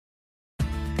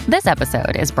This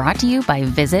episode is brought to you by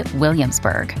Visit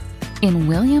Williamsburg. In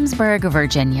Williamsburg,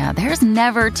 Virginia, there's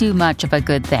never too much of a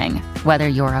good thing. Whether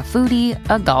you're a foodie,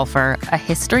 a golfer, a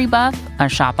history buff, a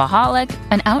shopaholic,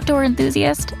 an outdoor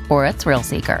enthusiast, or a thrill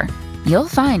seeker, you'll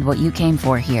find what you came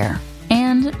for here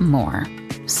and more.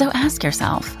 So ask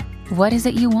yourself, what is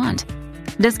it you want?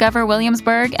 Discover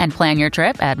Williamsburg and plan your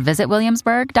trip at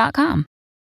visitwilliamsburg.com.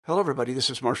 Hello, everybody.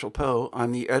 This is Marshall Poe.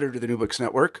 I'm the editor of the New Books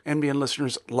Network. NBN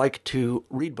listeners like to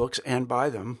read books and buy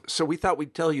them. So we thought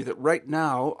we'd tell you that right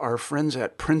now, our friends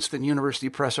at Princeton University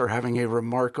Press are having a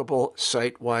remarkable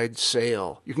site-wide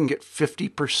sale. You can get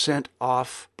 50%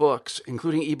 off books,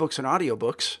 including ebooks and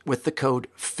audiobooks, with the code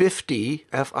 50,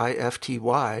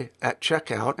 F-I-F-T-Y, at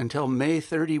checkout until May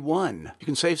 31. You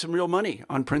can save some real money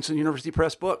on Princeton University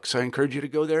Press books. I encourage you to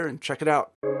go there and check it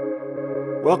out.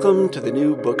 Welcome to the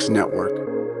New Books Network.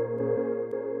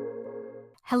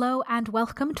 Hello and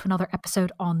welcome to another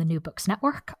episode on the New Books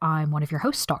Network. I'm one of your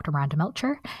hosts, Dr. Miranda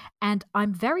Melcher, and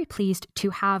I'm very pleased to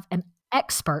have an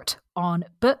expert on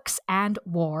books and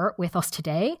war with us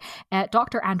today,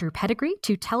 Dr. Andrew Pettegree,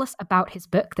 to tell us about his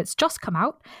book that's just come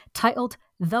out, titled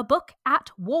The Book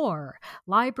at War,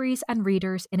 Libraries and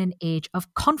Readers in an Age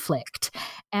of Conflict.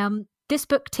 This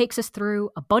book takes us through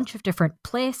a bunch of different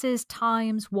places,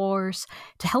 times, wars,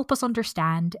 to help us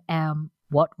understand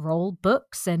what role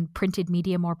books and printed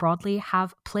media more broadly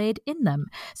have played in them.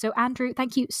 So, Andrew,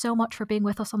 thank you so much for being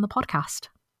with us on the podcast.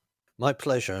 My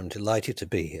pleasure. I'm delighted to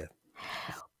be here.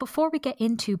 Before we get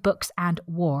into books and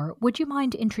war, would you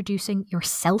mind introducing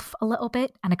yourself a little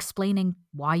bit and explaining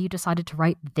why you decided to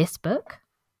write this book?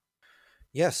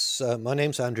 Yes, my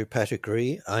name's Andrew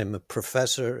Pettegree. I'm a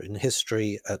professor in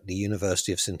history at the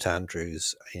University of St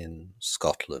Andrews in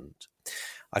Scotland.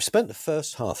 I've spent the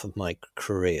first half of my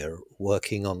career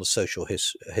working on the social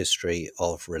history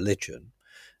of religion,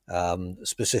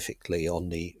 specifically on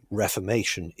the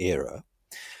Reformation era.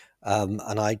 And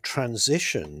I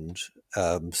transitioned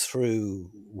through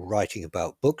writing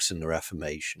about books in the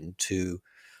Reformation to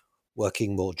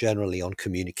working more generally on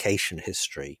communication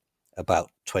history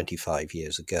about 25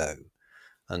 years ago.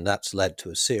 And that's led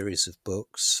to a series of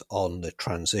books on the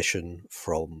transition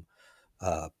from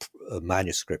a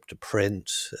manuscript to print,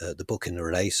 the book in the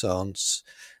Renaissance,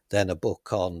 then a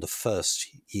book on the first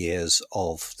years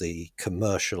of the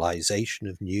commercialization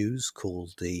of news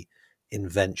called The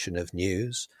Invention of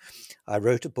News. I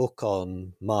wrote a book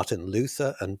on Martin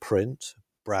Luther and print,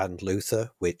 Brand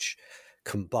Luther, which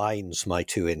combines my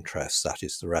two interests, that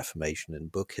is the Reformation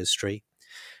and book history.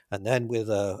 And then with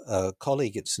a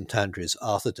colleague at St Andrews,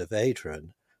 Arthur de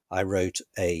Vederen, I wrote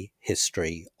a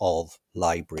history of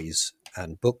libraries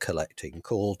and book collecting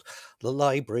called The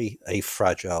Library, A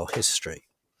Fragile History.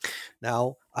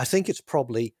 Now, I think it's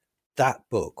probably that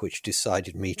book which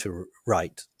decided me to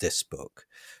write this book.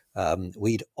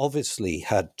 We'd obviously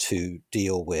had to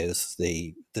deal with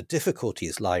the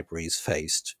difficulties libraries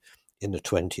faced in the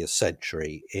 20th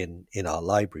century in our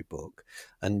library book,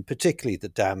 and particularly the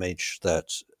damage that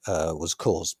was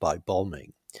caused by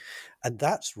bombing. And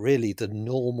that's really the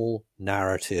normal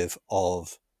narrative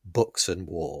of books and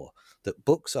war, that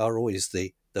books are always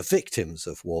the victims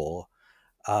of war.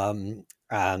 And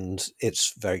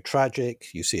it's very tragic.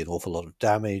 You see an awful lot of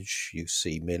damage. You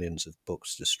see millions of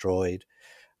books destroyed,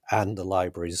 and the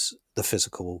libraries, the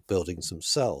physical buildings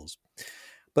themselves.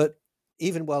 But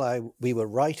even while we were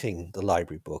writing the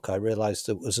library book, I realized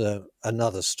there was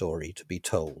another story to be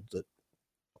told, that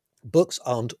books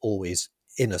aren't always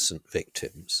innocent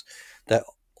victims. They're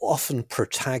often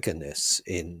protagonists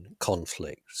in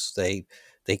conflicts. They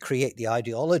create the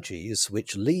ideologies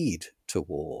which lead to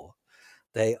war.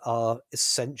 They are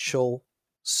essential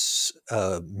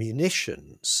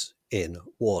munitions in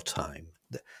wartime.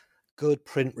 Good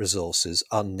print resources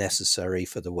are necessary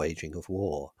for the waging of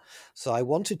war. So I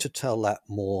wanted to tell that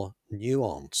more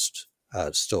nuanced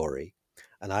story,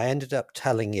 and I ended up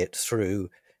telling it through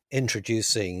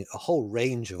introducing a whole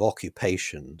range of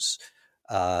occupations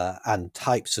and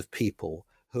types of people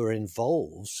who are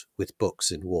involved with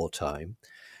books in wartime,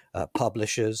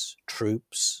 publishers,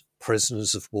 troops,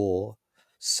 prisoners of war,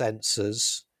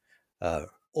 censors,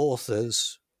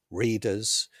 authors,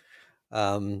 readers.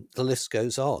 The list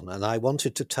goes on. And I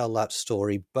wanted to tell that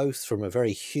story both from a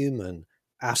very human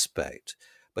aspect,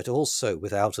 but also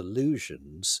without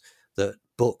illusions that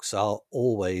books are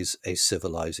always a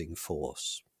civilizing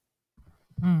force.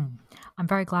 I'm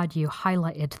very glad you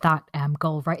highlighted that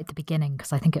goal right at the beginning,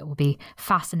 because I think it will be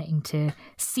fascinating to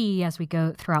see as we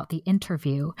go throughout the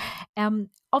interview.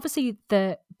 Obviously,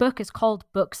 the book is called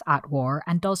Books at War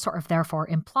and does sort of therefore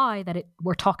imply that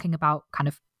we're talking about kind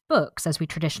of books as we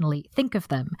traditionally think of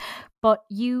them, but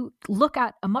you look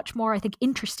at a much more, I think,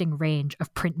 interesting range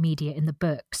of print media in the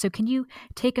book. So can you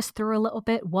take us through a little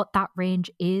bit what that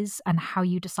range is and how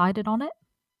you decided on it?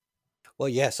 Well,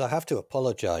 yes, I have to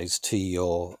apologize to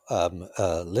your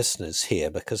listeners here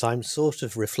because I'm sort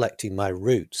of reflecting my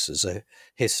roots as a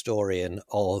historian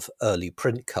of early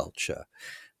print culture.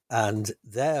 And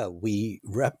there we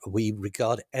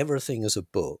regard everything as a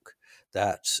book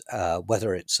that,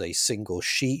 whether it's a single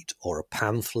sheet or a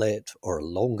pamphlet or a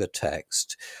longer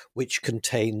text, which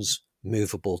contains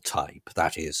movable type,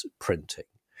 that is, printing.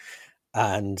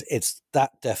 And it's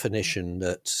that definition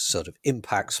that sort of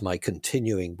impacts my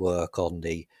continuing work on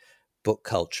the book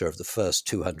culture of the first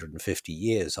 250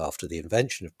 years after the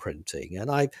invention of printing. And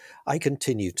I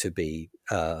continue to be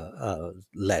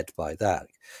led by that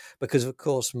because, of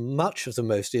course, much of the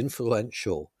most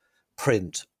influential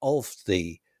print of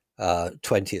the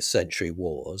 20th century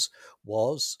was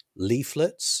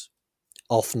leaflets,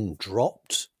 often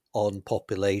dropped on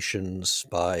populations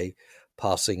by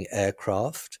passing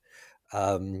aircraft,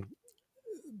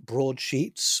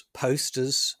 broadsheets,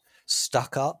 posters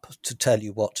stuck up to tell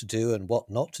you what to do and what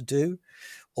not to do,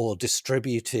 or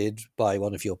distributed by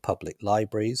one of your public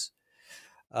libraries,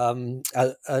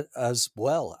 as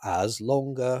well as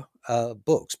longer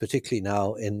books, particularly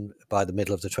now by the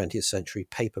middle of the 20th century,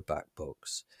 paperback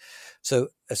books. So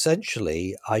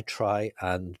essentially, I try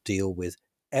and deal with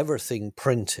everything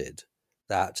printed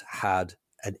that had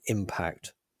an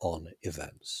impact on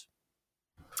events.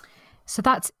 So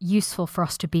that's useful for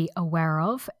us to be aware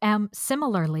of.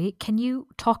 Similarly, can you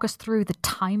talk us through the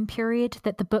time period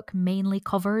that the book mainly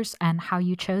covers and how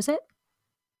you chose it?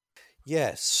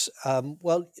 Yes.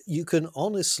 Well, you can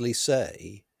honestly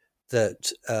say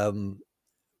that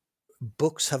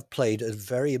books have played a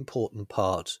very important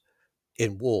part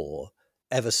in war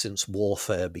ever since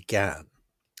warfare began.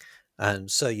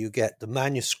 And so you get the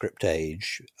manuscript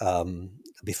age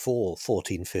before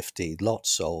 1450,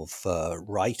 lots of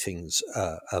writings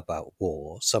about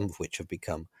war, some of which have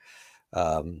become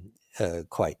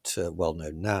quite well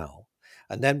known now.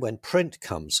 And then when print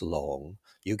comes along,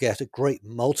 you get a great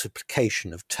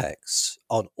multiplication of texts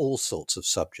on all sorts of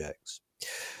subjects.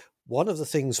 One of the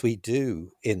things we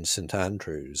do in St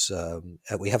Andrews,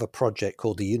 we have a project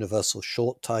called the Universal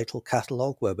Short Title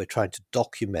Catalogue, where we're trying to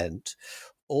document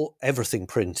everything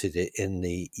printed in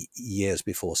the years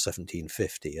before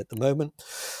 1750. At the moment,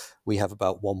 we have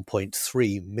about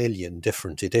 1.3 million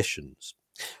different editions.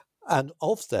 And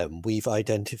of them, we've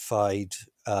identified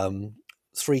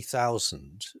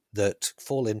 3,000 that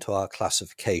fall into our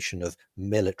classification of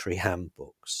military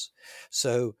handbooks.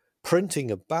 So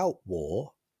printing about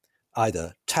war,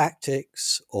 either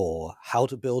tactics or how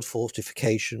to build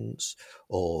fortifications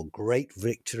or great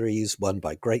victories won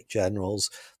by great generals,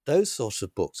 those sorts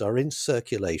of books are in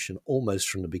circulation almost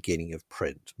from the beginning of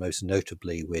print, most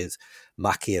notably with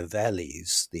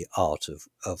Machiavelli's The Art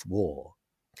of War.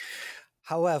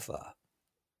 However,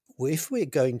 if we're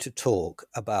going to talk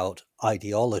about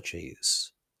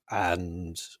ideologies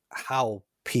and how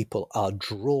people are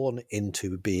drawn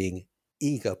into being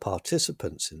eager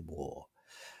participants in war,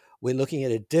 we're looking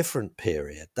at a different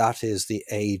period. That is the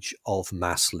age of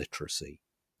mass literacy.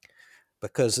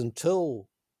 Because until,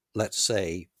 let's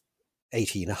say,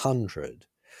 1800,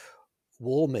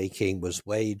 war making was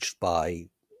waged by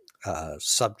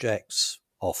subjects,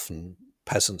 often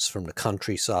peasants from the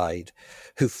countryside,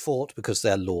 who fought because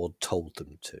their lord told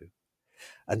them to.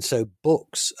 And so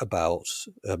books about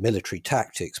military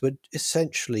tactics were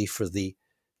essentially for the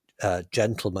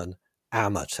gentleman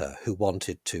amateur who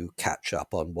wanted to catch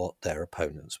up on what their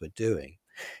opponents were doing.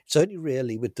 It's only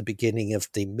really with the beginning of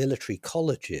the military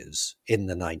colleges in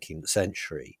the 19th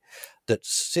century that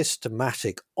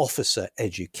systematic officer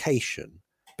education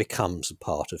becomes a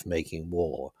part of making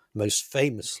war, most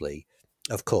famously,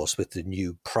 of course, with the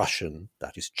new Prussian,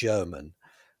 that is German,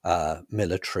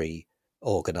 military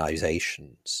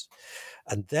organizations.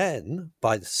 And then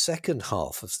by the second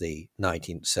half of the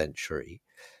 19th century,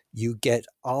 you get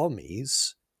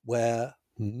armies where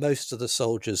most of the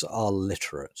soldiers are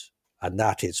literate. And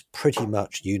that is pretty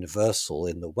much universal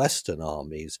in the Western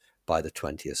armies by the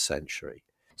 20th century.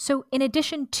 So in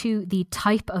addition to the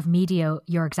type of media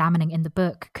you're examining in the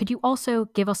book, could you also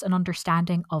give us an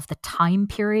understanding of the time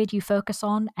period you focus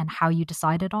on and how you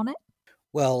decided on it?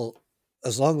 Well,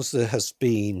 as long as there has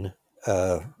been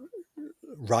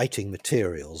writing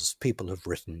materials, people have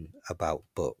written about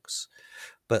books.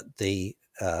 But the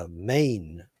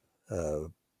main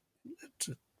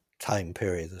time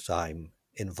period that I'm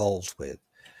involved with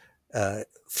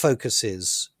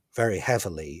focuses very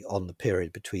heavily on the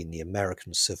period between the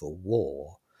American Civil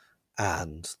War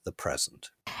and the present.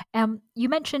 You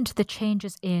mentioned the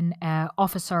changes in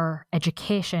officer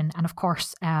education and, of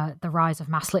course, the rise of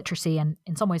mass literacy and,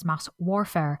 in some ways, mass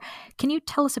warfare. Can you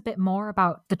tell us a bit more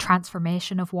about the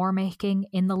transformation of war making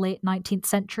in the late 19th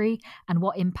century and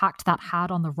what impact that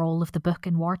had on the role of the book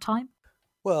in wartime?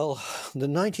 Well, the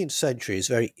 19th century is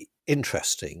very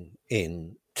interesting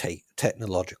in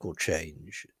technological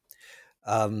change.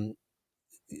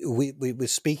 We're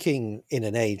speaking in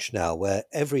an age now where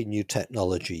every new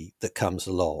technology that comes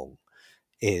along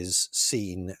is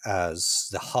seen as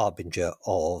the harbinger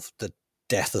of the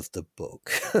death of the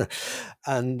book.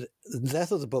 And the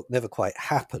death of the book never quite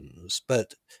happens,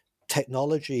 but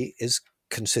technology is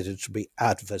considered to be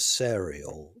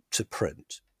adversarial to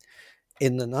print.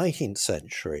 In the 19th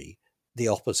century, the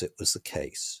opposite was the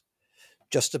case.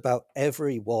 Just about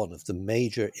every one of the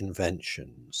major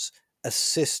inventions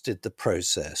assisted the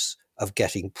process of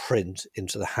getting print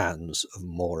into the hands of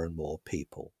more and more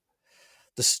people.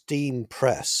 The steam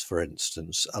press, for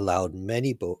instance, allowed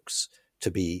many books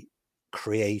to be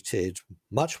created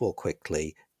much more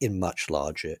quickly in much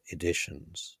larger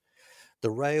editions.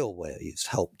 The railways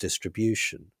helped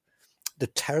distribution. The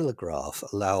telegraph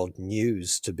allowed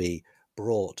news to be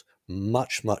brought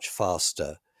much, much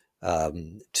faster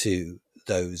to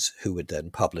those who would then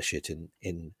publish it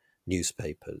in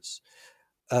newspapers.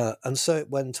 And so it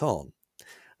went on.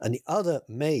 And the other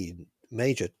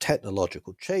major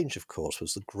technological change, of course,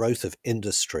 was the growth of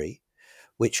industry,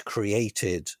 which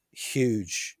created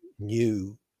huge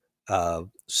new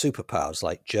superpowers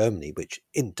like Germany, which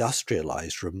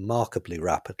industrialized remarkably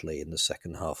rapidly in the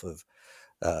second half of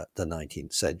the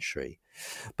 19th century.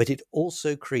 But it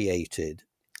also created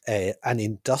an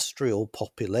industrial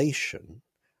population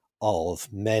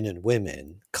of men and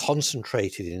women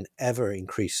concentrated in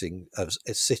ever-increasing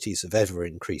cities of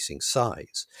ever-increasing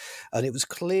size. And it was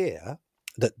clear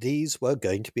that these were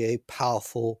going to be a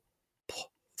powerful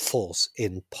force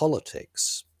in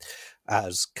politics,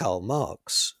 as Karl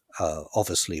Marx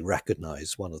obviously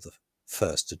recognized, one of the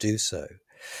first to do so.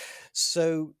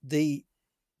 So the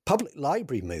public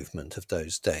library movement of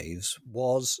those days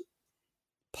was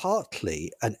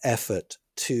partly an effort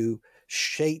to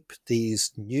shape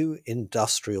these new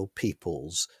industrial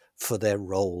peoples for their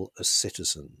role as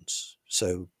citizens.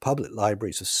 So public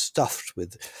libraries are stuffed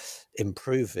with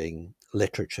improving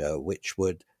literature which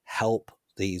would help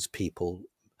these people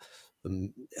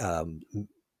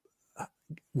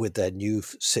with their new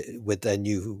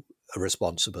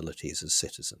responsibilities as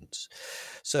citizens.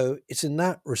 So it's in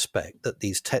that respect that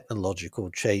these technological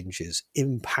changes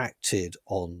impacted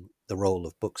on the role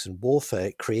of books in warfare.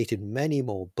 It created many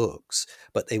more books,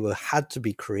 but they had to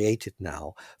be created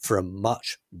now for a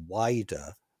much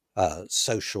wider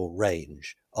social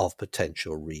range of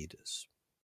potential readers.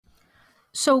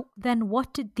 So then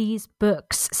what did these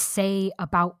books say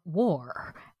about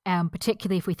war?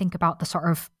 Particularly if we think about the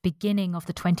sort of beginning of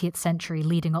the 20th century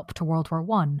leading up to World War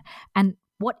I. And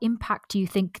what impact do you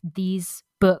think these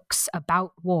books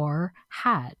about war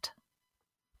had?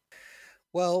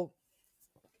 Well,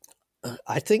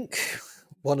 I think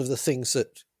one of the things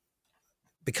that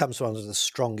becomes one of the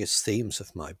strongest themes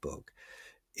of my book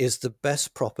is the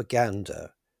best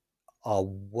propaganda are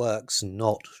works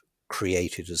not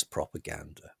created as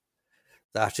propaganda.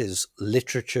 That is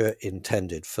literature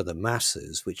intended for the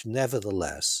masses, which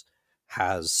nevertheless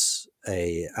has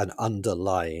an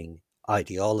underlying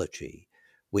ideology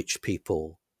which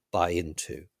people buy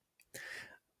into.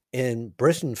 In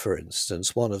Britain, for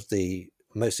instance, one of the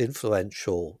most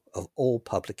influential of all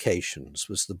publications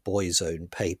was the Boy's Own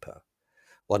Paper,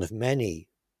 one of many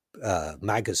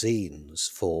magazines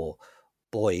for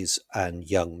boys and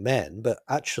young men, but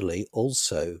actually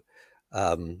also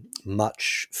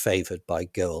much favored by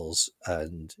girls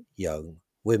and young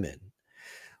women,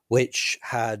 which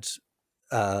had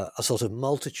a sort of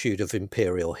multitude of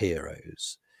imperial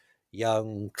heroes,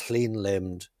 young,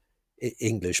 clean-limbed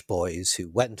English boys who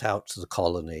went out to the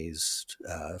colonies,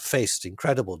 faced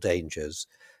incredible dangers,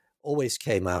 always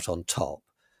came out on top,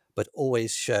 but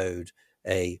always showed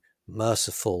a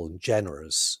merciful and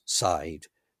generous side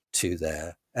to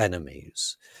their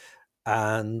enemies.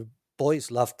 And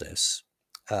boys loved this.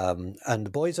 And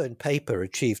the Boy's Own Paper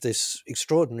achieved this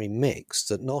extraordinary mix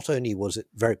that not only was it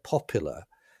very popular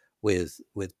with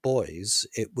boys,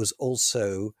 it was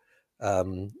also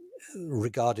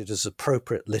regarded as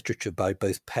appropriate literature by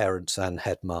both parents and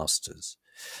headmasters.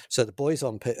 So the Boy's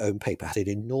Own Paper had an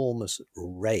enormous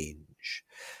range.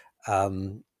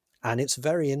 And it's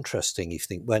very interesting, if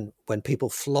you think, when people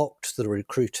flocked to the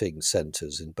recruiting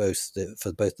centres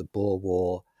for both the Boer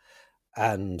War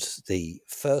and the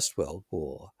First World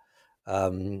War,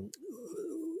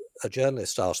 a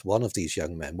journalist asked one of these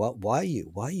young men, why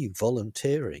are you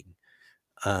volunteering?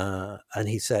 And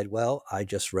he said, well, I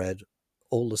just read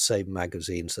all the same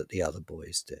magazines that the other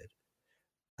boys did.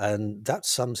 And that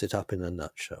sums it up in a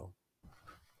nutshell.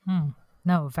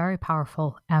 No, very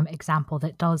powerful example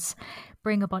that does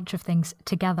bring a bunch of things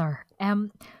together.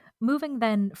 Moving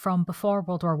then from before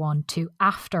World War I to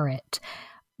after it,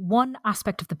 one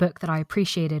aspect of the book that I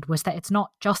appreciated was that it's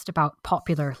not just about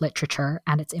popular literature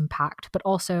and its impact, but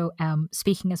also,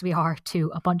 speaking as we are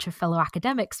to a bunch of fellow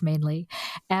academics mainly,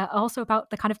 also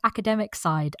about the kind of academic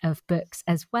side of books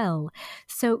as well.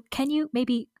 So can you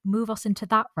maybe move us into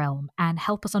that realm and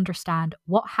help us understand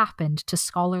what happened to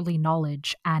scholarly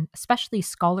knowledge and especially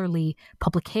scholarly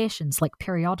publications like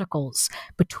periodicals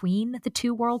between the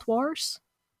two world wars?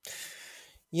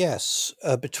 Yes,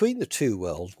 between the two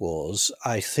world wars,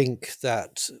 I think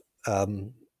that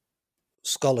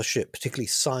scholarship, particularly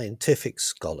scientific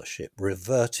scholarship,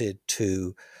 reverted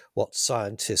to what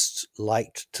scientists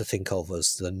liked to think of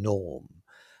as the norm,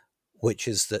 which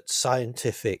is that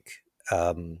scientific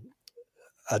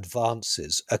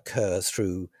advances occur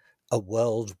through a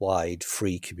worldwide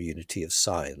free community of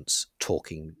science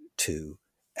talking to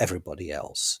everybody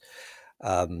else.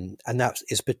 And that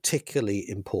is particularly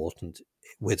important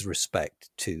with respect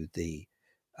to the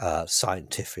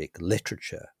scientific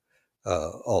literature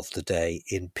of the day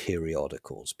in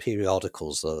periodicals.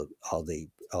 Periodicals are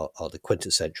the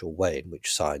quintessential way in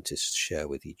which scientists share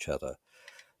with each other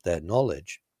their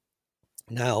knowledge.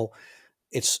 Now,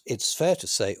 it's fair to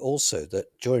say also that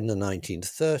during the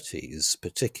 1930s,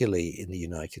 particularly in the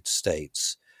United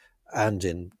States and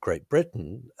in Great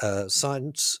Britain,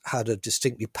 science had a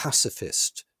distinctly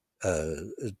pacifist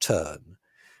turn.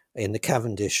 In the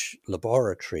Cavendish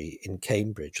laboratory in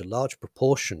Cambridge, a large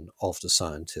proportion of the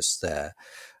scientists there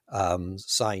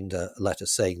signed a letter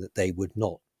saying that they would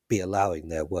not be allowing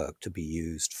their work to be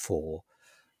used for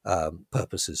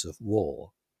purposes of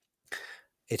war.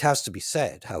 It has to be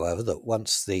said, however, that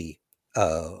once the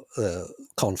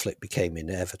conflict became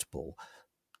inevitable,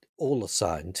 all the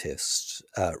scientists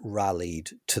rallied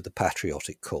to the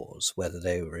patriotic cause, whether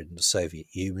they were in the Soviet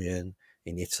Union,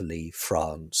 in Italy,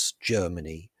 France,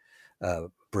 Germany,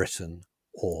 Britain,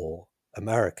 or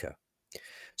America.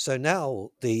 So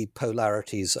now the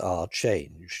polarities are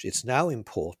changed. It's now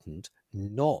important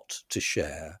not to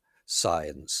share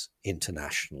science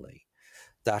internationally.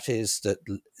 That is, that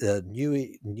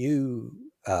new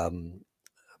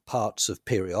parts of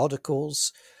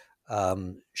periodicals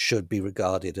should be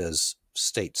regarded as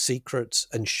state secrets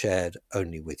and shared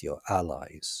only with your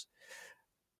allies.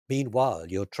 Meanwhile,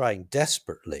 you're trying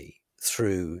desperately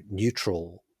through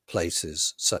neutral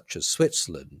places such as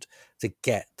Switzerland to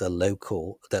get the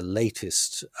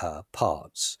latest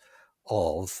parts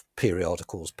of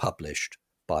periodicals published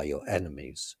by your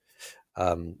enemies.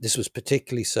 This was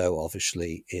particularly so,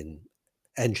 obviously, in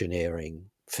engineering,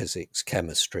 physics,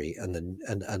 chemistry,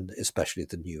 and especially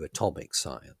the new atomic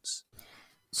science.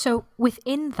 So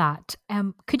within that,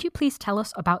 could you please tell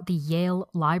us about the Yale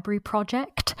Library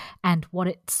Project and what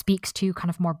it speaks to kind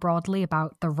of more broadly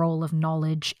about the role of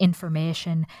knowledge,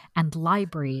 information, and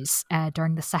libraries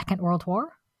during the Second World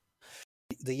War?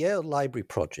 The Yale Library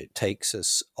Project takes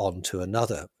us on to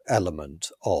another element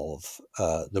of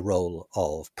the role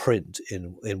of print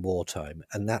in wartime,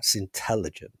 and that's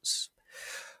intelligence.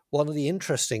 One of the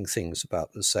interesting things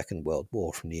about the Second World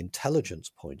War from the intelligence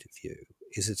point of view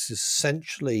is it's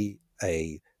essentially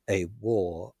a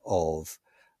war of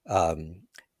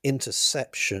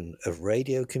interception of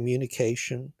radio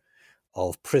communication,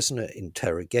 of prisoner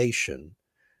interrogation,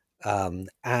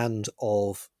 and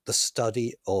of the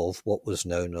study of what was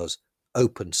known as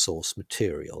open source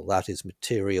material. That is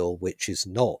material which is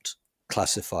not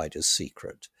classified as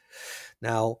secret.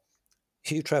 Now,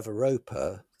 Hugh Trevor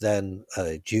Roper, then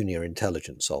a junior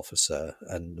intelligence officer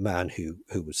and the man who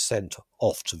was sent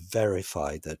off to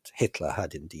verify that Hitler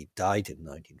had indeed died in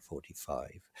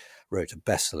 1945, wrote a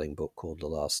best-selling book called The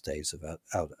Last Days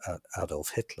of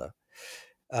Adolf Hitler.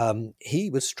 He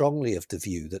was strongly of the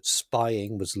view that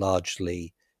spying was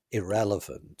largely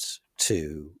irrelevant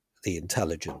to the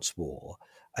intelligence war,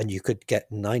 and you could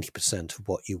get 90% of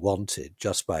what you wanted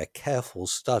just by a careful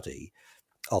study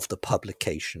of the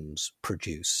publications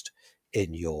produced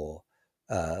in your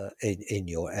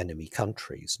enemy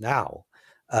countries. Now,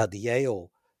 the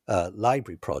Yale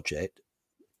Library Project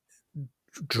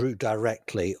drew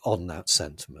directly on that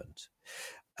sentiment,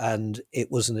 and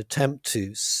it was an attempt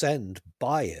to send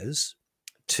buyers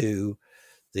to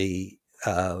the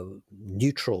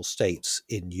neutral states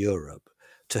in Europe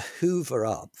to hoover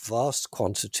up vast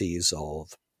quantities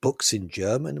of books in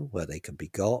German where they can be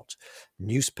got,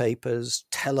 newspapers,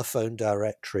 telephone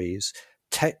directories,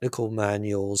 technical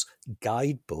manuals,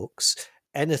 guidebooks,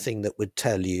 anything that would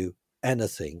tell you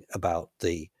anything about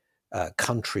the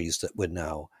countries that were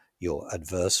now your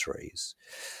adversaries.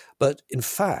 But in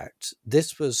fact,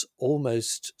 this was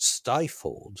almost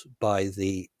stifled by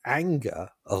the anger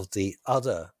of the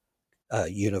other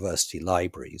university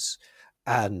libraries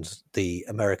and the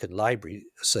American Library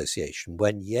Association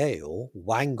when Yale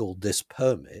wangled this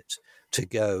permit to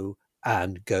go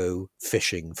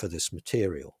fishing for this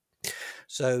material.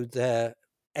 So their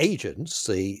agents,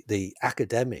 the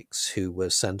academics who were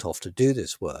sent off to do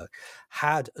this work,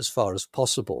 had, as far as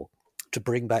possible, to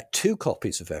bring back 2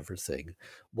 copies of everything,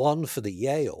 one for the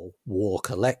Yale War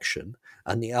collection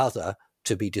and the other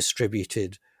to be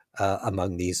distributed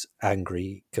among these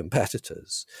angry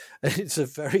competitors. And it's a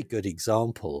very good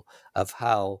example of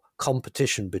how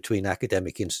competition between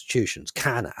academic institutions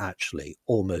can actually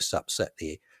almost upset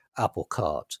the apple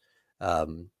cart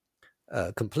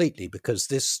completely, because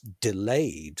this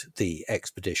delayed the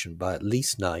expedition by at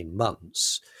least 9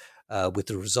 months, with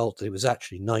the result that it was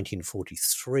actually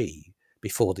 1943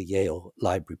 before the Yale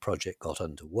Library project got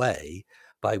underway,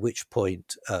 by which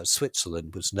point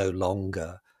Switzerland was no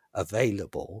longer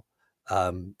available,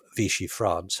 Vichy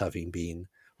France having been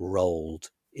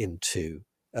rolled into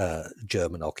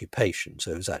German occupation.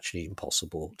 So it was actually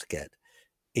impossible to get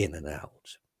in and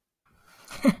out.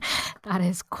 That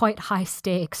is quite high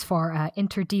stakes for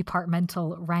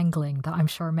interdepartmental wrangling that I'm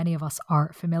sure many of us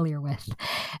are familiar with.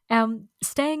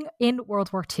 Staying in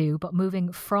World War II, but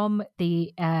moving from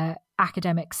the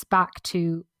academics back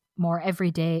to more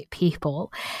everyday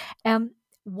people,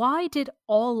 why did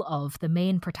all of the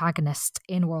main protagonists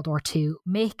in World War II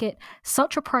make it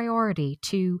such a priority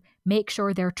to make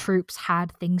sure their troops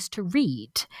had things to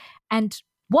read? And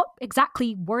what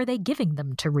exactly were they giving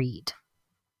them to read?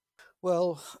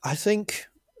 Well, I think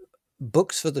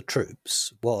books for the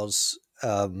troops was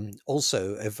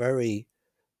also a very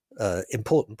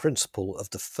important principle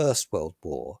of the First World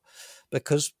War,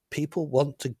 because people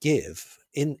want to give,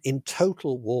 in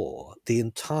total war, the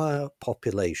entire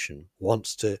population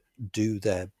wants to do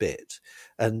their bit.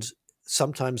 And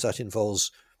sometimes that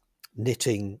involves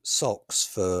knitting socks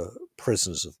for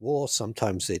prisoners of war.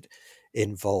 Sometimes it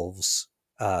involves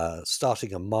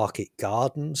starting a market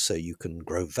garden so you can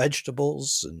grow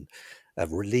vegetables and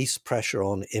release pressure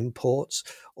on imports,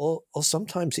 or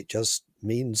sometimes it just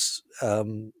means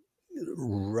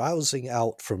rousing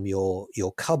out from your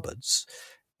cupboards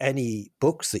any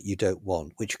books that you don't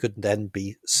want, which could then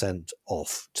be sent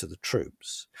off to the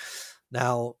troops.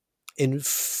 Now, in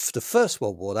the First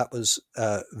World War, that was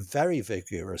very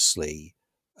vigorously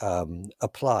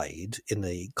applied in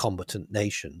the combatant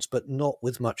nations, but not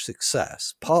with much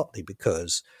success, partly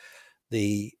because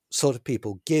the sort of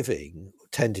people giving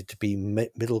tended to be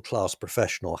middle-class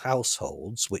professional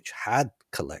households which had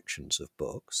collections of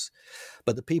books,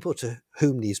 but the people to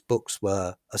whom these books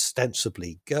were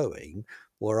ostensibly going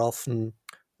were often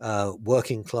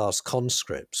working-class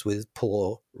conscripts with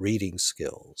poor reading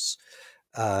skills.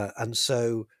 And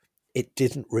so it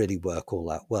didn't really work all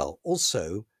that well.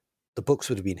 Also, the books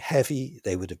would have been heavy,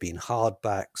 they would have been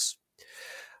hardbacks.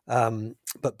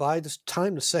 But by the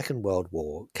time the Second World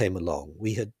War came along,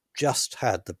 we had just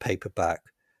had the paperback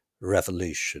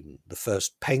revolution. The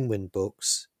first Penguin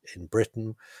books in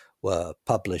Britain were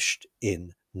published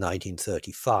in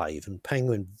 1935, and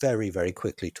Penguin very, very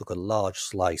quickly took a large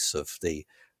slice of the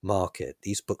market.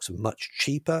 These books are much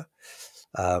cheaper,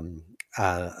 at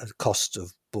a cost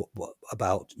of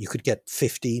about, you could get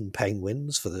 15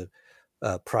 Penguins for the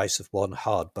price of one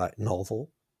hardback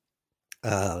novel.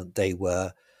 They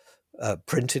were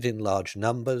printed in large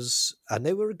numbers, and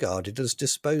they were regarded as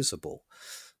disposable.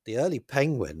 The early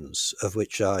Penguins, of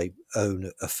which I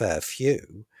own a fair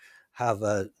few, have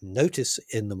a notice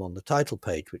in them on the title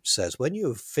page which says, when you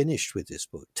have finished with this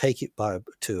book, take it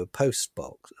to a post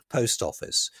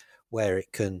office, where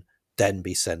it can then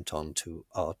be sent on to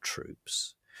our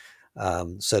troops.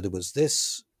 So there was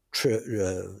this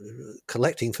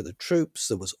collecting for the troops.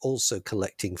 There was also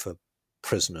collecting for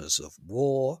prisoners of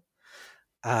war.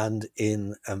 And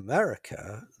in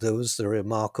America, there was the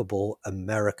remarkable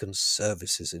American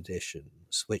Services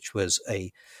Editions, which was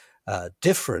a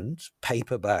different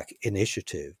paperback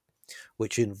initiative,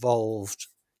 which involved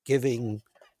giving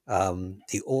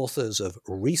the authors of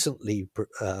recently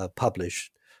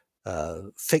published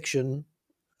fiction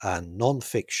and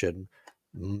non-fiction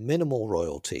minimal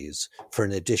royalties for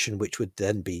an edition which would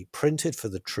then be printed for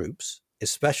the troops,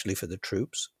 especially for the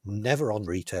troops, never on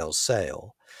retail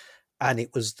sale. And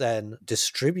it was then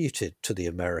distributed to the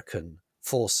American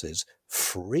forces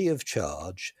free of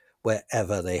charge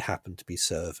wherever they happened to be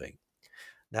serving.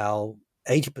 Now,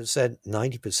 80%,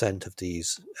 90% of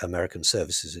these American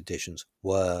Services editions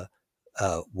were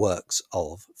works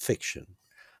of fiction.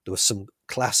 There were some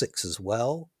classics as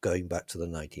well, going back to the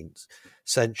 19th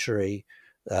century.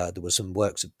 There were some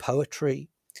works of poetry.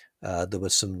 There were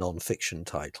some non-fiction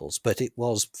titles, but it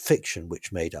was fiction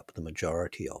which made up the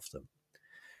majority of them.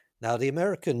 Now, the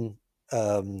American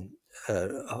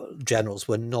generals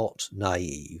were not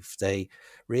naive. They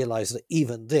realized that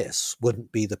even this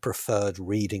wouldn't be the preferred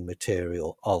reading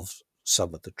material of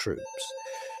some of the troops.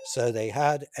 So they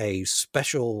had a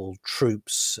special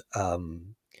troops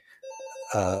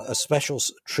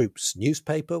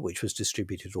newspaper, which was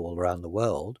distributed all around the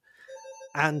world,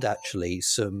 and actually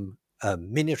some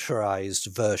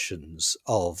miniaturized versions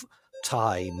of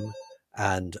Time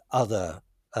and other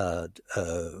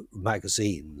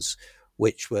magazines,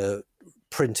 which were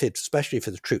printed especially for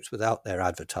the troops without their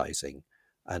advertising,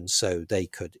 and so they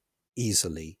could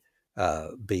easily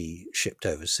be shipped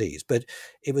overseas. But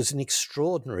it was an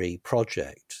extraordinary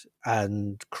project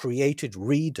and created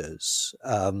readers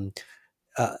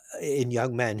in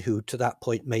young men who to that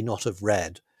point may not have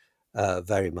read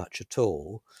very much at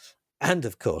all. And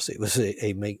of course, it was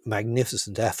a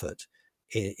magnificent effort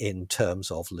in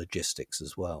terms of logistics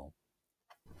as well.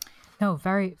 No,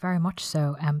 very, very much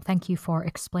so. Thank you for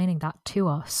explaining that to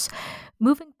us.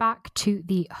 Moving back to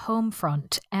the home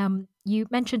front, you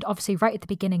mentioned obviously right at the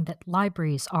beginning that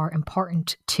libraries are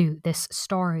important to this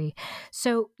story.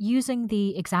 So using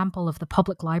the example of the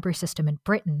public library system in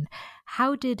Britain,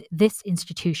 how did this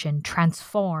institution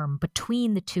transform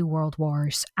between the two world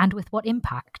wars, and with what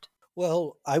impact?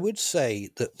 Well, I would say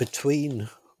that between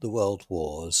the world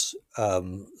wars,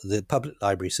 the public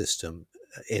library system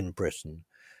in Britain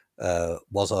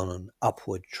was on an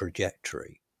upward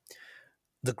trajectory.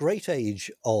 The great age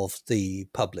of the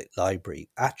public library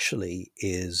actually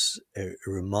is a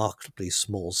remarkably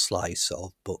small slice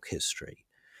of book history.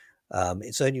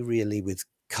 It's only really with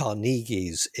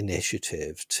Carnegie's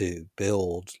initiative to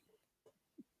build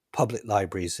public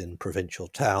libraries in provincial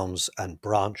towns and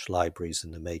branch libraries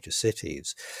in the major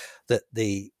cities that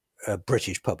the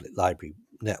British public library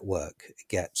network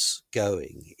gets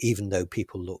going, even though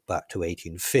people look back to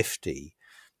 1850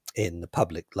 in the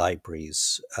Public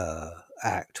Libraries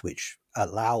Act, which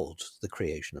allowed the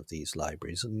creation of these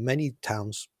libraries, and many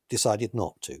towns decided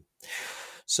not to.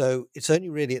 So it's only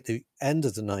really at the end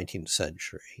of the 19th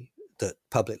century that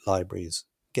public libraries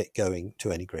get going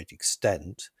to any great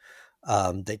extent.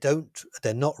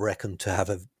 They're not reckoned to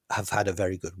have had a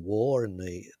very good war in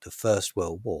the First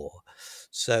World War.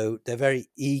 So they're very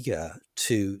eager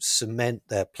to cement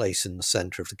their place in the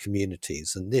center of the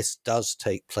communities. And this does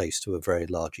take place to a very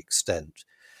large extent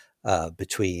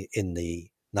in the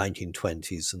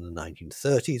 1920s and the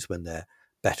 1930s, when they're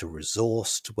better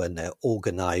resourced, when they're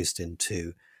organized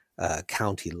into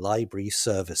county library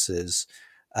services,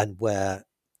 and where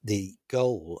the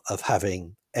goal of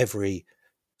having every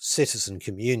citizen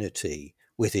community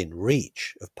within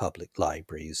reach of public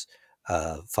libraries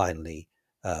finally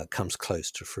comes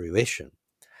close to fruition.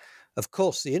 Of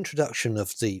course, the introduction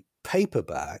of the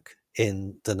paperback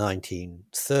in the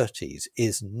 1930s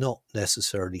is not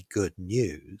necessarily good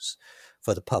news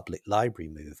for the public library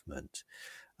movement.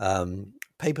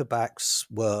 Paperbacks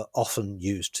were often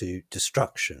used to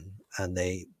destruction, and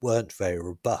they weren't very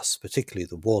robust, particularly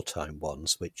the wartime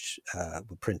ones, which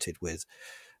were printed with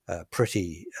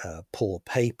pretty poor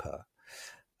paper.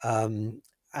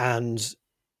 And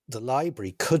the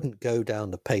library couldn't go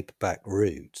down the paperback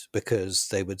route because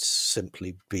they would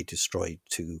simply be destroyed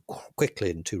too quickly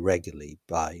and too regularly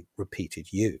by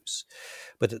repeated use.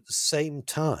 But at the same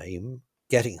time,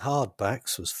 getting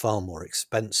hardbacks was far more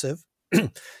expensive.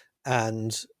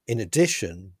 And in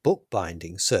addition,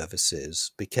 bookbinding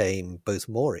services became both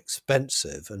more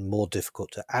expensive and more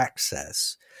difficult to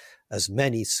access, as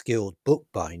many skilled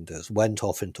bookbinders went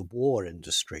off into war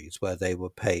industries where they were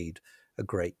paid a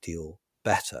great deal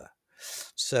better.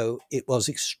 So it was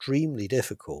extremely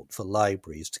difficult for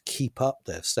libraries to keep up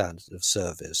their standard of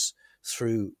service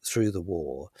through the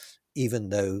war, even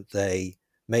though they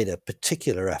made a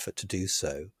particular effort to do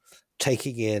so,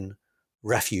 taking in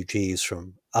refugees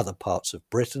from other parts of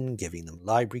Britain, giving them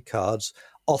library cards,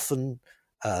 often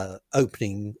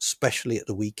opening specially at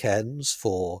the weekends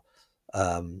for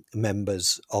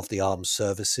members of the armed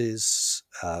services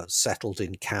settled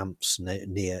in camps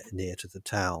near to the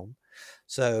town.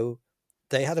 So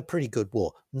they had a pretty good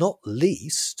war, not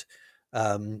least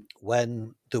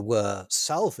when there were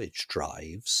salvage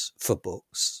drives for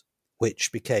books,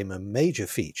 which became a major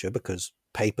feature because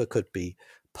paper could be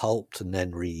pulped and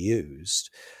then reused.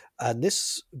 And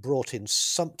this brought in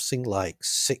something like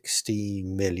 60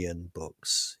 million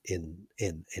books in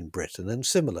Britain, and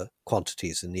similar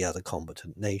quantities in the other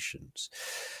combatant nations.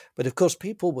 But of course,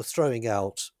 people were throwing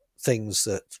out things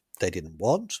that they didn't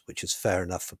want, which is fair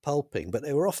enough for pulping, but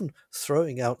they were often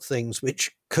throwing out things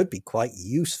which could be quite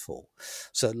useful.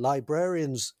 So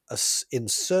librarians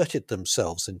inserted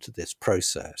themselves into this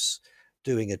process,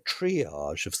 doing a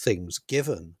triage of things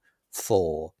given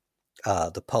for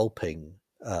the pulping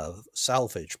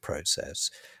salvage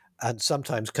process, and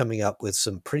sometimes coming up with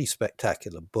some pretty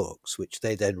spectacular books, which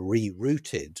they then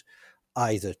rerouted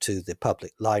either to the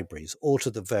public libraries or to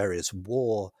the various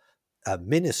war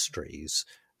ministries,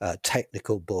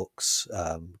 technical books,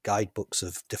 guidebooks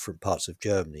of different parts of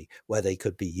Germany, where they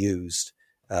could be used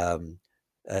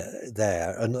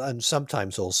there, and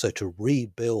sometimes also to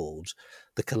rebuild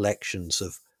the collections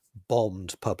of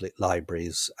bombed public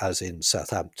libraries, as in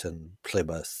Southampton,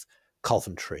 Plymouth,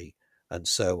 Coventry, and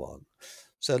so on.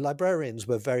 So librarians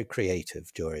were very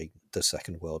creative during the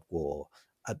Second World War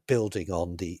at building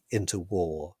on the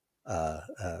interwar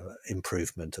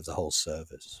improvement of the whole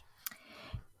service.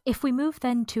 If we move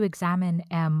then to examine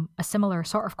a similar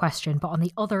sort of question, but on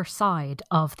the other side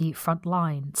of the front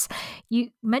lines, you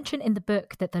mention in the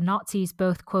book that the Nazis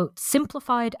both, quote,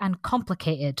 simplified and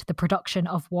complicated the production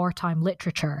of wartime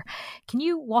literature. Can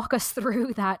you walk us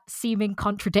through that seeming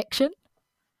contradiction?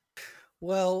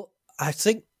 Well, I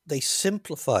think they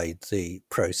simplified the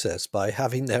process by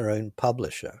having their own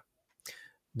publisher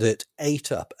that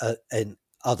ate up in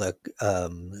other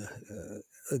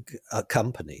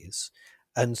companies,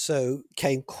 and so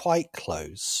came quite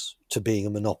close to being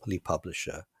a monopoly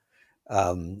publisher,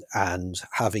 and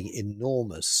having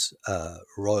enormous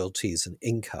royalties and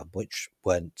income, which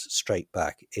went straight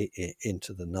back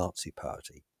into the Nazi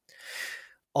Party.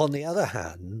 On the other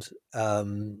hand,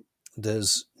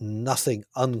 there's nothing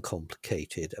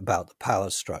uncomplicated about the power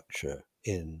structure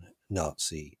in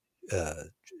Nazi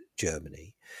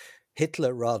Germany.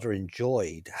 Hitler rather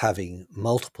enjoyed having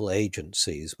multiple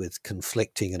agencies with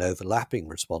conflicting and overlapping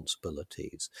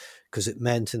responsibilities, because it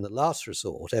meant in the last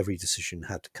resort every decision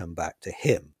had to come back to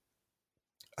him.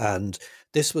 And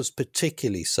this was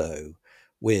particularly so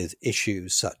with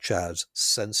issues such as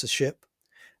censorship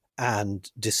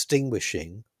and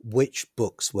distinguishing which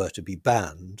books were to be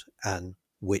banned and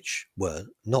which were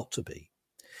not to be.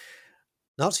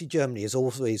 Nazi Germany is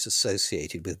always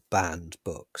associated with banned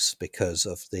books because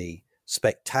of the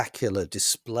spectacular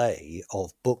display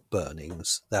of book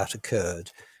burnings that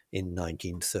occurred in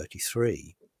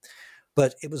 1933.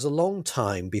 But it was a long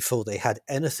time before they had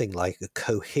anything like a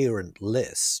coherent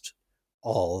list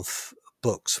of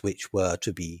books which were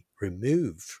to be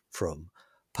removed from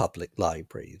public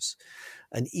libraries.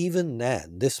 And even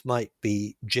then, this might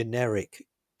be generic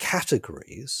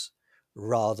categories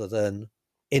rather than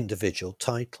individual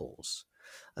titles.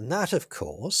 And that, of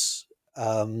course,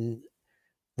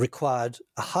 required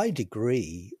a high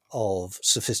degree of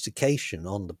sophistication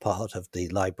on the part of the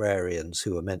librarians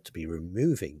who were meant to be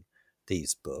removing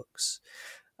these books.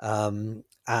 And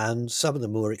some of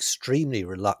them were extremely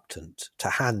reluctant to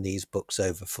hand these books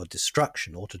over for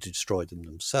destruction or to destroy them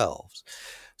themselves.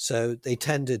 So they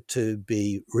tended to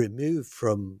be removed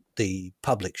from the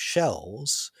public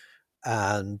shelves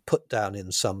and put down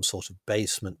in some sort of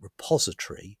basement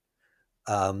repository,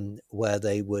 where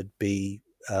they would be,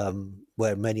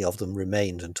 where many of them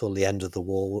remained until the end of the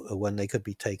war, when they could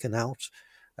be taken out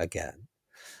again.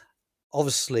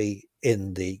 Obviously,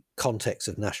 in the context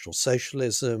of National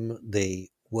Socialism, the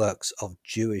works of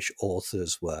Jewish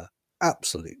authors were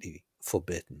absolutely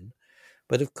forbidden.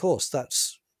 But of course,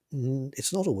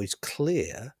 it's not always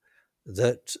clear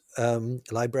that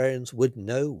librarians would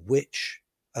know which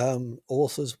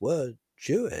authors were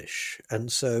Jewish.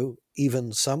 And so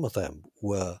even some of them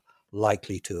were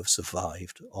likely to have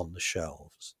survived on the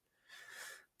shelves.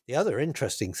 The other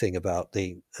interesting thing about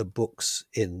the books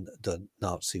in the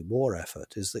Nazi war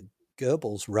effort is that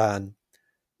Goebbels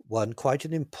won quite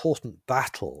an important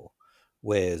battle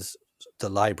with the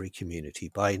library community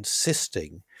by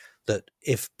insisting that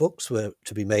if books were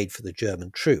to be made for the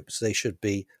German troops, they should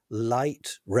be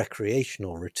light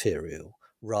recreational material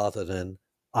rather than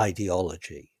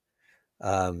ideology.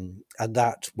 And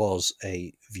that was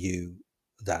a view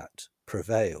that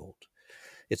prevailed.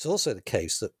 It's also the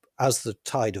case that as the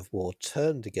tide of war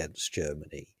turned against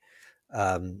Germany,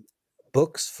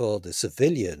 books for the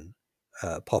civilian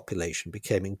population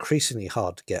became increasingly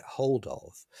hard to get hold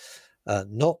of,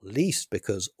 not least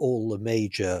because all the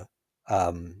major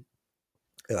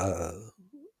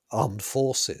armed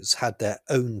forces had their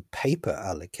own paper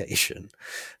allocation.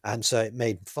 And so it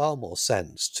made far more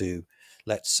sense to,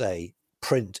 let's say,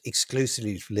 print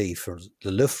exclusively for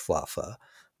the Luftwaffe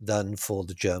than for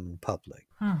the German public.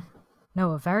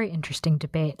 No, a very interesting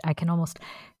debate. I can almost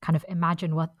kind of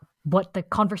imagine what the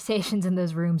conversations in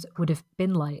those rooms would have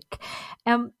been like.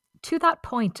 To that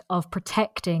point of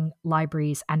protecting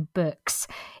libraries and books,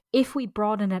 if we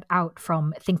broaden it out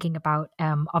from thinking about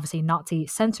obviously Nazi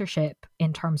censorship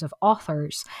in terms of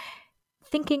authors,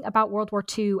 thinking about World War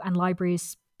II and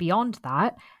libraries beyond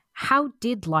that, how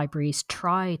did libraries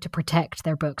try to protect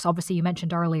their books? Obviously, you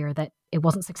mentioned earlier that it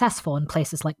wasn't successful in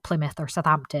places like Plymouth or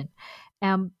Southampton.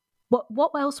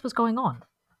 What else was going on?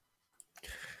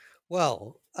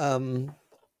 Well,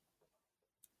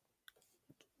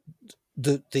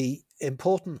 the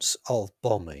importance of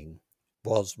bombing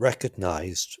was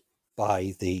recognized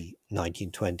by the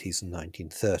 1920s and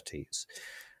 1930s.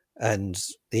 And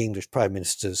the English Prime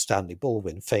Minister Stanley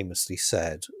Baldwin famously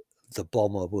said, "The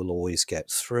bomber will always get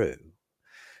through."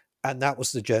 And that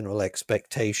was the general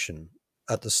expectation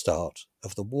at the start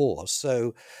of the war.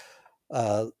 So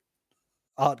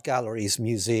art galleries,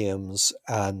 museums,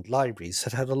 and libraries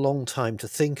had a long time to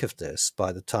think of this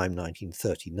by the time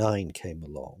 1939 came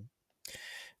along.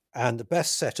 And the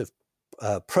best set of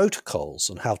protocols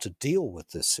on how to deal with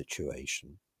this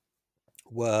situation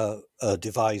were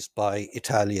devised by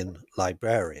Italian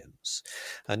librarians.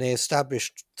 And they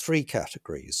established three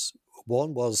categories.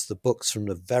 One was the books from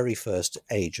the very first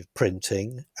age of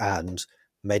printing and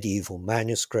medieval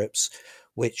manuscripts,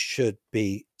 which should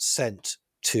be sent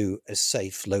to a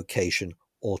safe location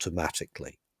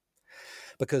automatically.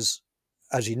 Because,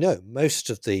 as you know, most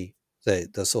of the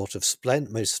sort of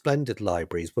most splendid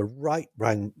libraries were right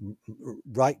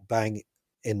bang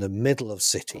in the middle of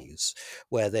cities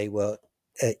where they were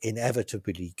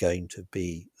inevitably going to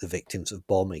be the victims of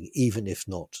bombing, even if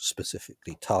not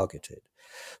specifically targeted.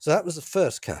 So that was the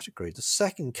first category. The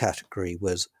second category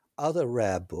was other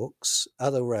rare books,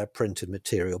 other rare printed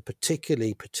material,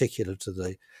 particularly particular to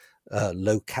the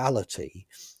locality,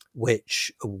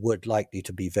 which would likely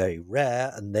to be very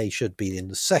rare, and they should be in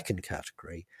the second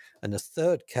category. And the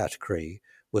third category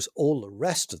was all the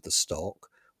rest of the stock,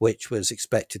 which was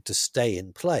expected to stay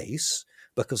in place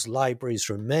because libraries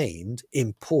remained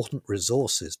important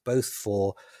resources, both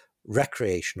for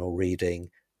recreational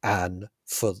reading and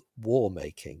for war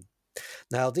making.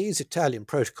 Now, these Italian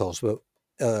protocols were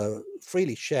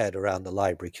freely shared around the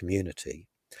library community.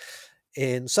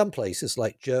 In some places,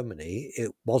 like Germany,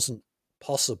 it wasn't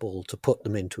possible to put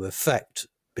them into effect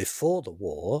before the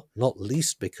war, not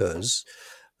least because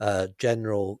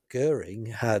General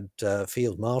Goering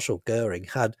Field Marshal Goering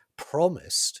had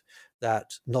promised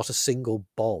that not a single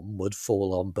bomb would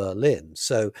fall on Berlin.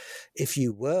 So if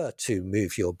you were to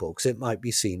move your books, it might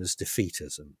be seen as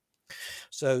defeatism.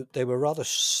 So they were rather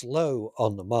slow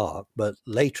on the mark, but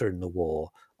later in the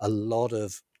war, a lot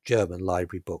of German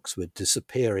library books were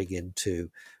disappearing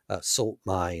into salt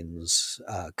mines,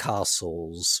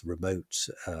 castles, remote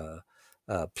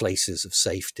places of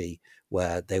safety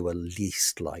where they were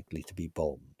least likely to be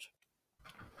bombed.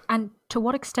 And to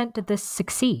what extent did this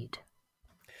succeed?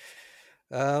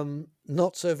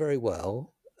 Not so very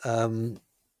well,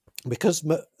 because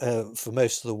for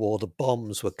most of the war, the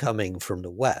bombs were coming from the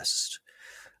West.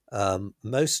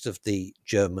 Most of the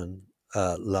German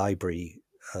library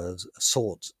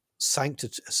sought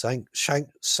sanctuary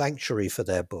for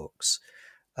their books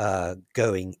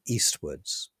going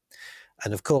eastwards.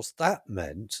 And of course, that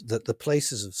meant that the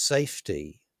places of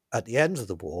safety at the end of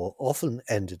the war often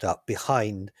ended up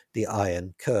behind the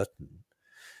Iron Curtain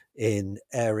in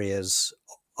areas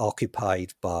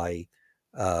occupied by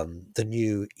the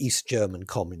new East German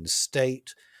Communist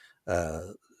state,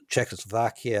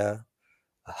 Czechoslovakia,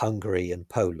 Hungary, and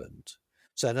Poland.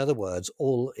 So in other words,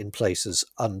 all in places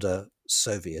under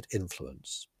Soviet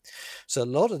influence. So a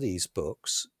lot of these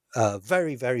books,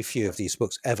 very, very few of these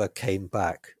books ever came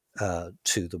back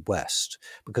to the West,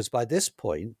 because by this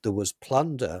point there was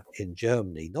plunder in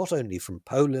Germany, not only from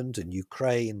Poland and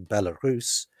Ukraine,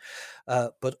 Belarus,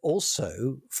 but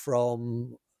also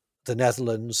from the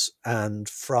Netherlands and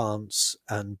France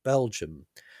and Belgium.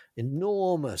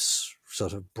 Enormous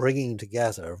sort of bringing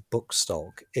together of book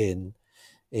stock in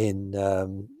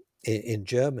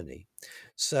Germany.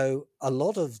 So a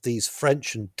lot of these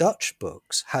French and Dutch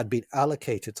books had been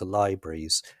allocated to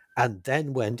libraries and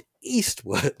then went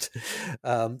eastward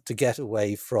to get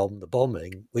away from the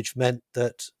bombing, which meant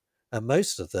that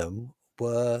most of them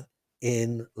were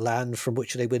in land from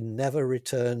which they would never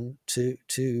return to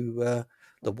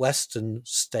the western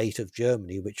state of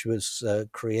Germany, which was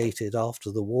created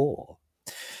after the war.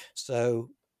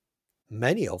 So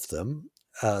many of them,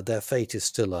 their fate is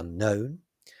still unknown.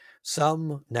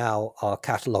 Some now are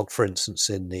catalogued, for instance,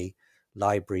 in the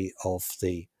library of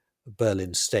the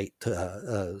Berlin State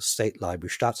Library,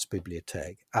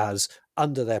 Staatsbibliothek, as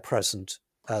under their present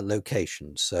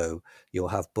location. So you'll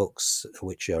have books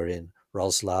which are in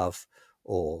Wrocław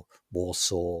or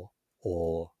Warsaw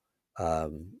or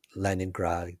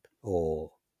Leningrad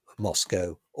or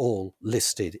Moscow, all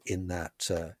listed in that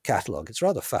catalogue. It's a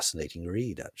rather fascinating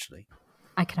read, actually.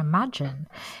 I can imagine.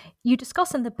 You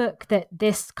discuss in the book that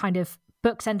this kind of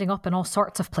books ending up in all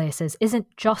sorts of places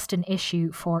isn't just an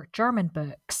issue for German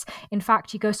books. In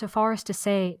fact, you go so far as to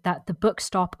say that the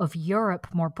bookstop of Europe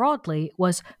more broadly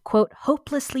was, quote,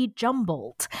 hopelessly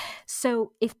jumbled.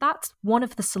 So if that's one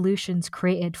of the solutions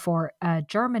created for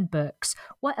German books,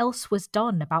 what else was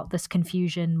done about this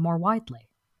confusion more widely?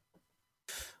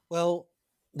 Well,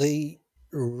 the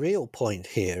real point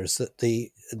here is that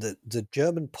the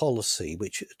German policy,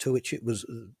 to which it was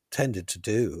tended to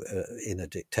do in a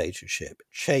dictatorship,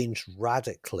 changed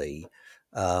radically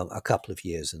a couple of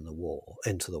years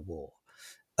into the war.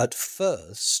 At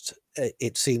first,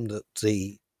 it seemed that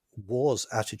the war's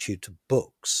attitude to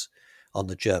books on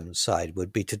the German side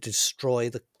would be to destroy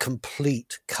the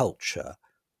complete culture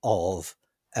of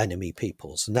enemy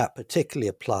peoples, and that particularly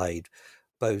applied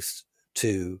both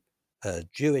to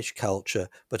Jewish culture,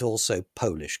 but also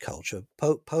Polish culture.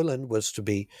 Poland was to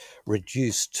be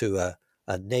reduced to a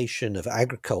nation of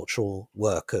agricultural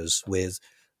workers with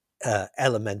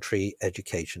elementary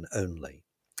education only.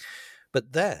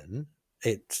 But then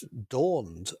it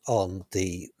dawned on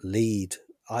the lead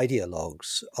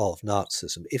ideologues of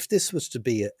Nazism, if this was to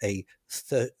be a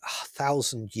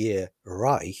 1,000-year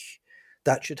Reich,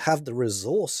 that should have the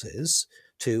resources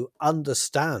to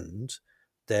understand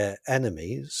their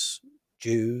enemies,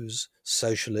 Jews,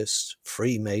 socialists,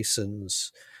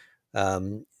 Freemasons,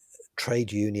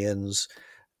 trade unions,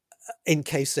 in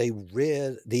case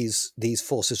these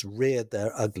forces reared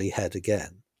their ugly head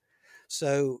again.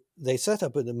 So they set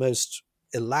up the most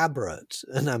elaborate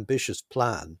and ambitious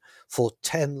plan for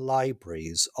 10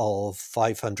 libraries of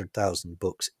 500,000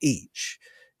 books each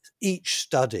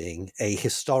studying a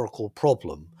historical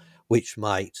problem which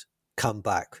might come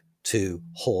back to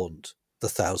haunt the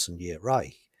 1,000-year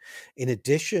Reich. In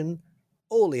addition,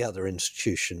 all the other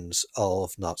institutions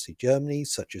of Nazi Germany,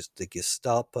 such as the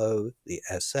Gestapo, the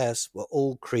SS, were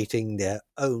all creating their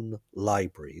own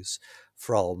libraries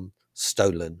from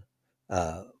stolen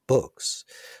books.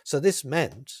 So this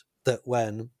meant that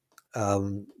when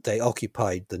they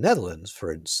occupied the Netherlands,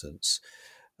 for instance,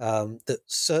 that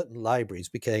certain libraries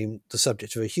became the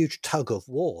subject of a huge tug of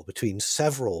war between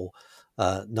several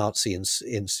Nazi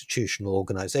institutional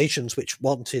organizations which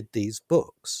wanted these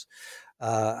books.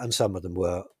 And some of them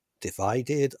were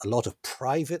divided. A lot of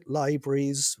private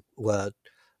libraries were,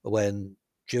 when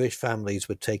Jewish families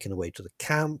were taken away to the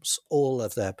camps, all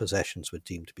of their possessions were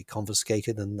deemed to be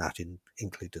confiscated, and that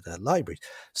included their libraries.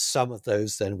 Some of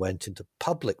those then went into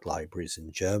public libraries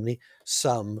in Germany,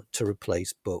 some to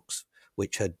replace books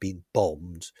which had been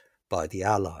bombed by the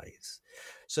Allies.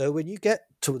 So when you get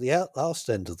to the last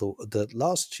end of the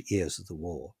last years of the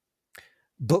war,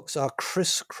 books are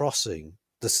crisscrossing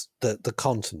the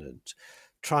continent,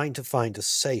 trying to find a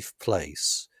safe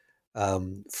place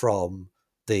from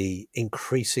the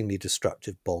increasingly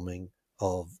destructive bombing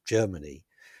of Germany.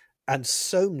 And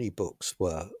so many books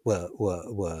were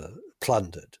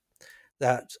plundered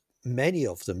that many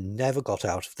of them never got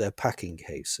out of their packing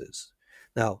cases.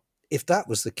 Now, if that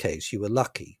was the case, you were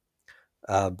lucky,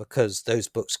 because those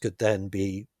books could then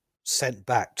be sent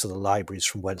back to the libraries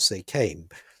from whence they came.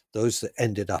 Those that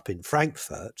ended up in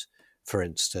Frankfurt, for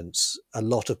instance, a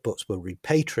lot of books were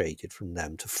repatriated from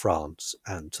them to France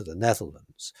and to the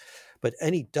Netherlands. But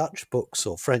any Dutch books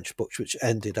or French books which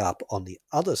ended up on the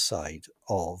other side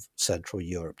of Central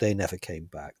Europe, they never came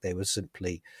back. They were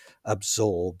simply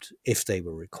absorbed, if they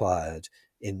were required,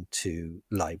 into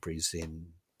libraries in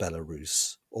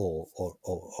Belarus or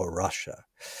Russia.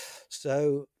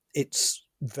 So it's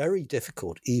very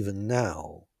difficult even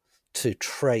now to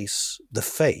trace the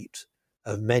fate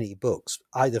of many books,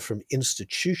 either from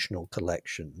institutional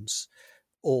collections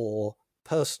or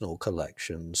personal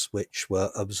collections, which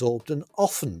were absorbed and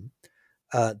often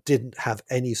didn't have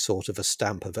any sort of a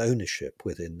stamp of ownership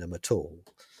within them at all,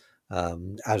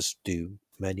 as do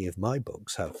many of my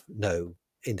books have no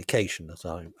indication that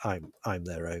I'm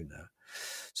their owner.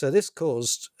 So this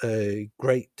caused a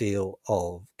great deal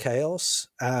of chaos,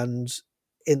 and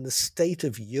in the state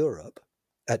of Europe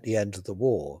at the end of the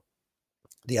war,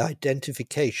 the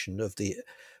identification of the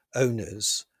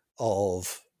owners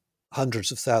of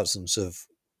hundreds of thousands of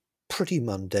pretty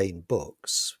mundane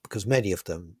books, because many of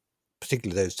them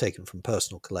particularly those taken from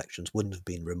personal collections, wouldn't have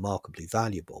been remarkably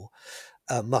valuable,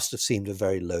 must have seemed a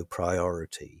very low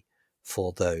priority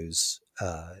for those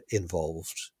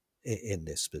involved in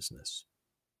this business.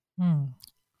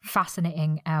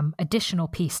 Fascinating additional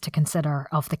piece to consider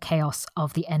of the chaos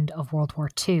of the end of World War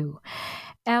II.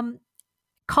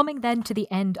 Coming then to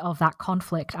the end of that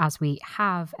conflict, as we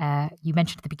have, you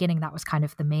mentioned at the beginning that was kind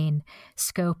of the main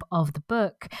scope of the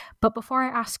book. But before I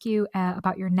ask you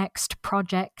about your next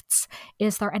projects,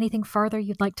 is there anything further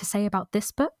you'd like to say about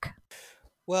this book?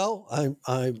 Well,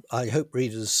 I hope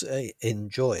readers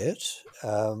enjoy it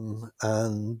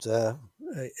and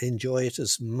enjoy it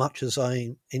as much as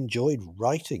I enjoyed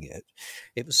writing it.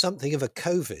 It was something of a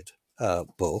COVID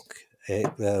book.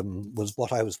 It was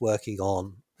what I was working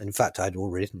on. In fact, I'd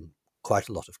already written quite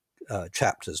a lot of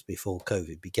chapters before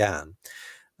COVID began.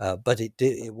 But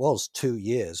it was 2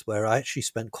 years where I actually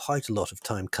spent quite a lot of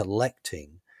time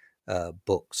collecting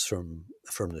books from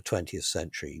the 20th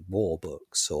century, war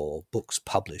books or books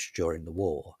published during the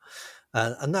war.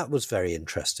 And that was very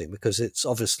interesting because it's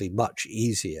obviously much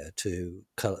easier to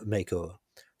make a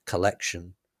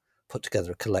collection, put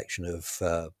together a collection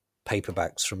of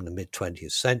paperbacks from the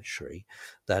mid-20th century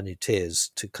than it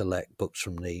is to collect books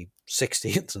from the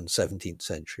 16th and 17th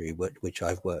century, which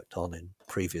I've worked on in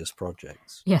previous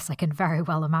projects. Yes, I can very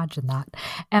well imagine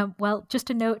that. Well, just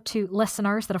a note to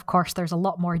listeners that, of course, there's a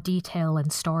lot more detail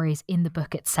and stories in the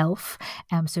book itself.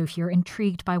 So if you're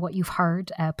intrigued by what you've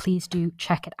heard, please do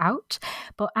check it out.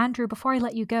 But Andrew, before I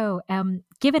let you go,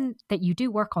 given that you do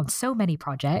work on so many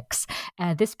projects,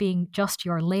 this being just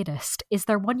your latest, is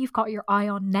there one you've got your eye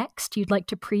on next you'd like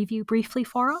to preview briefly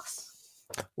for us?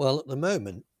 Well, at the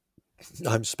moment,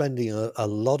 I'm spending a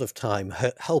lot of time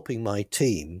helping my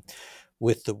team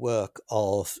with the work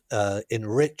of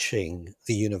enriching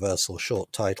the Universal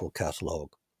Short Title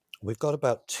Catalogue. We've got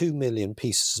about 2 million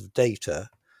pieces of data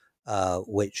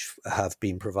which have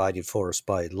been provided for us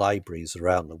by libraries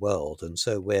around the world. And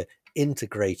so we're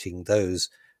integrating those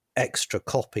extra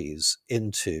copies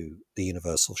into the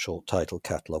Universal Short Title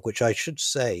Catalogue, which I should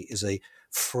say is a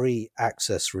free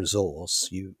access resource.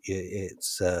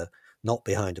 It's not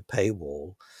behind a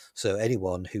paywall. So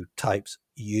anyone who types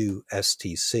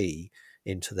USTC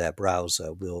into their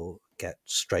browser will get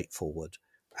straightforward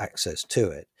access to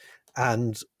it.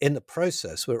 And in the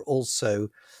process, we're also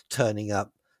turning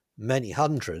up many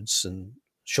hundreds and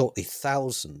shortly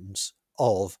thousands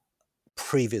of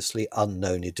previously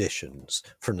unknown editions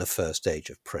from the first age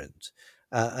of print.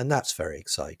 And that's very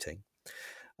exciting.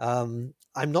 I'm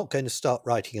not going to start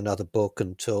writing another book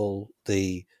until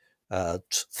the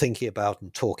thinking about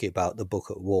and talking about the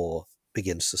book at war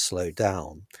begins to slow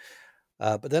down.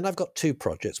 But then I've got 2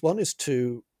 projects. One is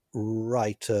to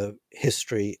write a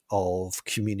history of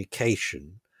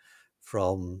communication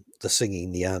from the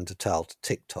singing Neanderthal to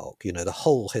TikTok, the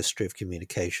whole history of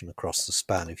communication across the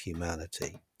span of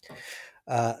humanity.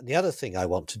 The other thing I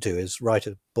want to do is write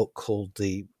a book called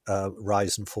The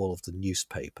Rise and Fall of the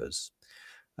Newspapers,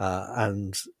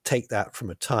 and take that from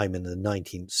a time in the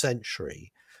 19th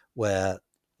century where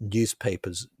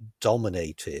newspapers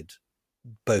dominated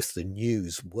both the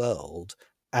news world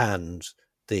and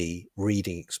the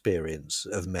reading experience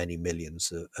of many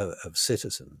millions of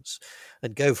citizens,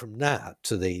 and go from that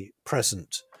to the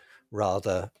present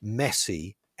rather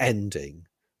messy ending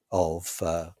of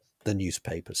the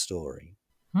newspaper story.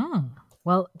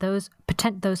 Well, those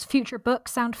future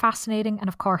books sound fascinating. And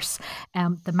of course,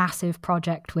 the massive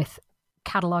project with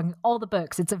cataloging all the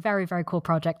books. It's a very, very cool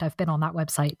project. I've been on that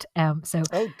website. So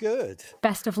good.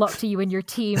 Best of luck to you and your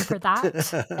team for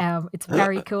that. It's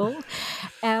very cool.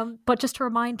 But just to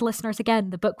remind listeners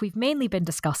again, the book we've mainly been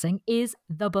discussing is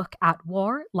The Book at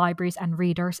War, Libraries and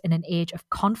Readers in an Age of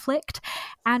Conflict.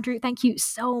 Andrew, thank you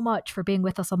so much for being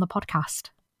with us on the podcast.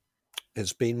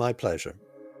 It's been my pleasure.